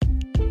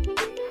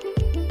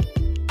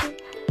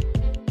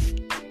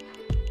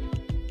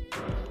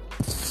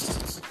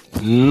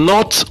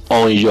not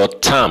on your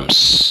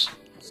terms.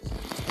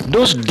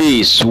 Those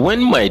days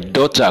when my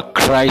daughter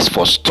cries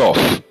for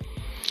stuff,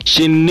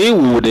 she knew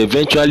we would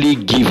eventually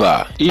give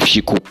her if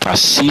she could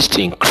persist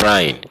in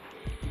crying.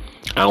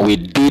 And we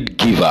did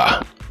give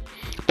her.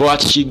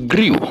 But as she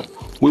grew,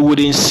 we would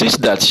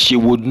insist that she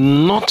would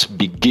not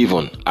be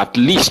given, at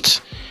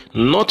least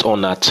not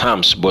on her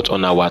terms, but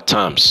on our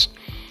terms.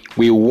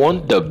 We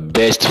want the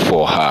best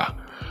for her.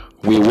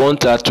 We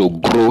want her to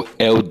grow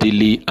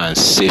healthily and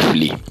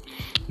safely.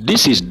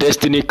 This is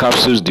Destiny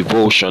Capsules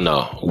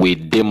Devotional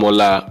with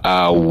Demola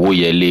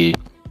Awoyele.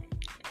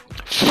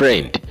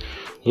 Friend,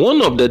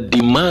 one of the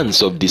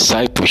demands of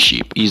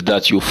discipleship is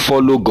that you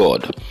follow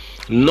God,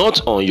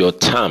 not on your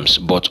terms,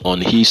 but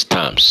on His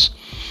terms.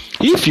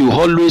 If you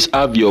always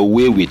have your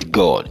way with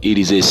God, it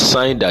is a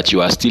sign that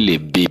you are still a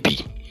baby.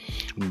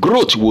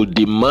 Growth will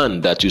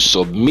demand that you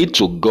submit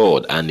to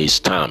God and His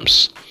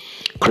terms.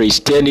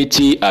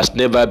 Christianity has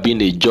never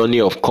been a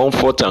journey of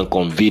comfort and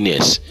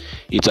convenience.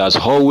 It has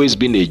always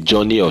been a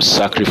journey of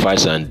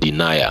sacrifice and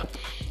denial.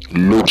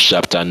 Luke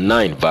chapter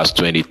 9 verse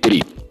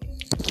 23.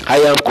 I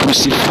am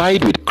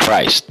crucified with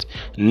Christ.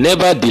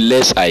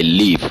 Nevertheless I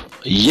live,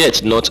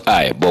 yet not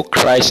I, but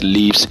Christ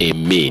lives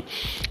in me.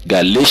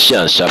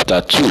 Galatians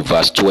chapter 2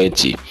 verse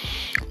 20.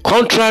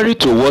 Contrary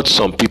to what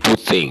some people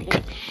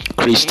think,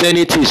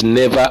 Christianity is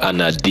never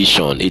an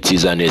addition, it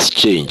is an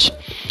exchange.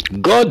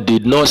 God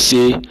did not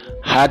say,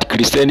 add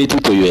Christianity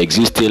to your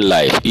existing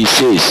life. He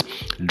says,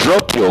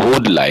 drop your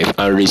old life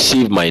and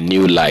receive my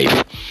new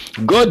life.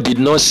 God did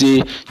not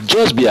say,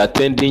 just be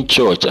attending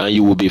church and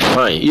you will be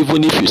fine,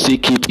 even if you still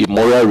keep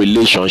immoral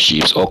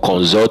relationships or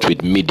consult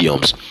with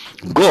mediums.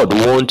 God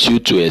wants you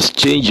to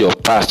exchange your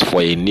past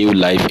for a new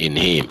life in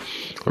Him.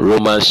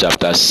 Romans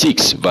chapter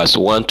 6 verse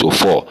 1 to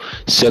 4.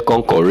 2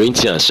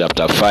 Corinthians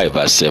chapter 5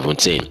 verse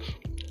 17.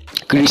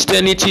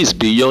 Christianity is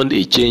beyond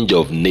a change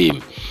of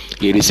name.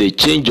 It is a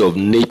change of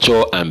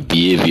nature and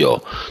behavior.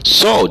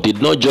 Saul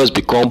did not just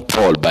become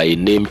Paul by a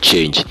name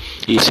change.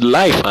 His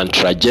life and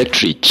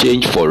trajectory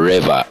changed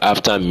forever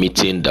after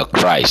meeting the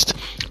Christ.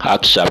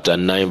 Acts chapter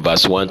 9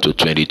 verse 1 to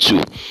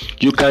 22.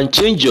 You can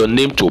change your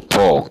name to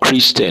Paul,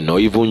 Christian, or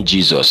even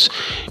Jesus.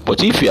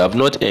 But if you have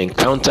not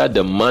encountered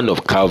the man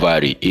of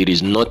Calvary, it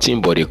is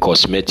nothing but a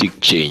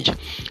cosmetic change.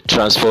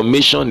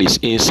 Transformation is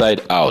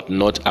inside out,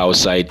 not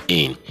outside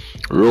in.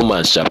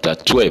 Romans chapter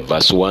 12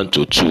 verse 1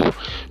 to 2.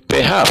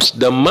 Perhaps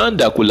the man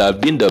that could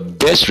have been the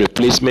best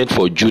replacement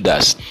for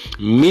Judas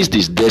missed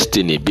his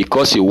destiny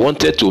because he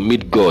wanted to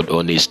meet God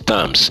on his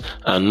terms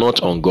and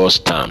not on God's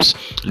terms.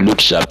 Luke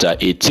chapter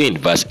 18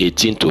 verse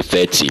 18 to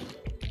 30.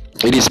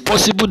 It is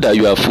possible that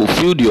you have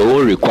fulfilled your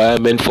own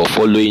requirement for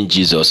following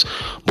Jesus,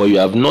 but you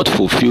have not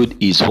fulfilled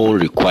His own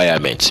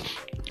requirements.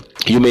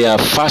 You may have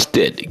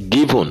fasted,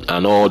 given,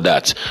 and all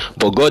that,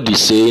 but God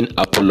is saying,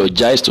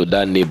 apologize to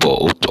that neighbor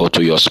or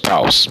to your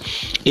spouse.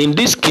 In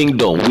this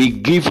kingdom, we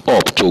give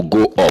up to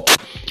go up.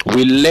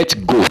 We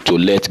let go to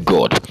let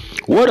God.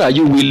 What are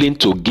you willing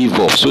to give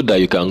up so that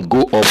you can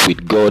go up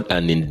with God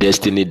and in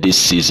destiny this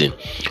season?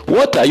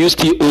 What are you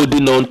still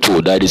holding on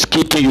to that is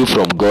keeping you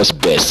from God's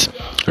best?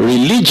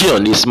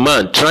 Religion is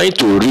man trying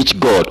to reach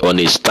God on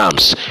his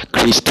terms.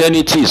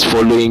 Christianity is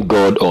following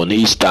God on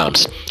His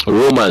terms.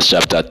 Romans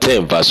chapter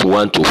 10 verse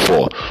 1 to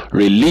 4.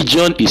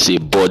 Religion is a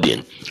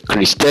burden.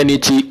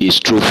 Christianity is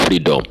true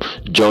freedom.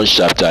 John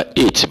chapter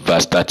 8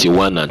 verse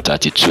 31 and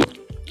 32.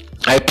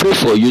 I pray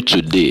for you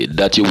today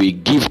that you will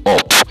give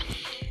up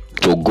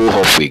to go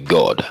off with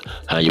God,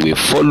 and you will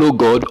follow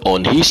God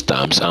on His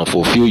terms and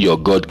fulfill your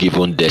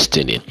God-given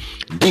destiny.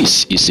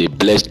 This is a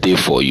blessed day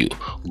for you.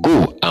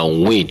 Go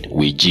and win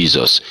with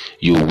Jesus.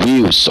 You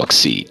will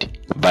succeed.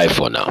 Bye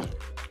for now.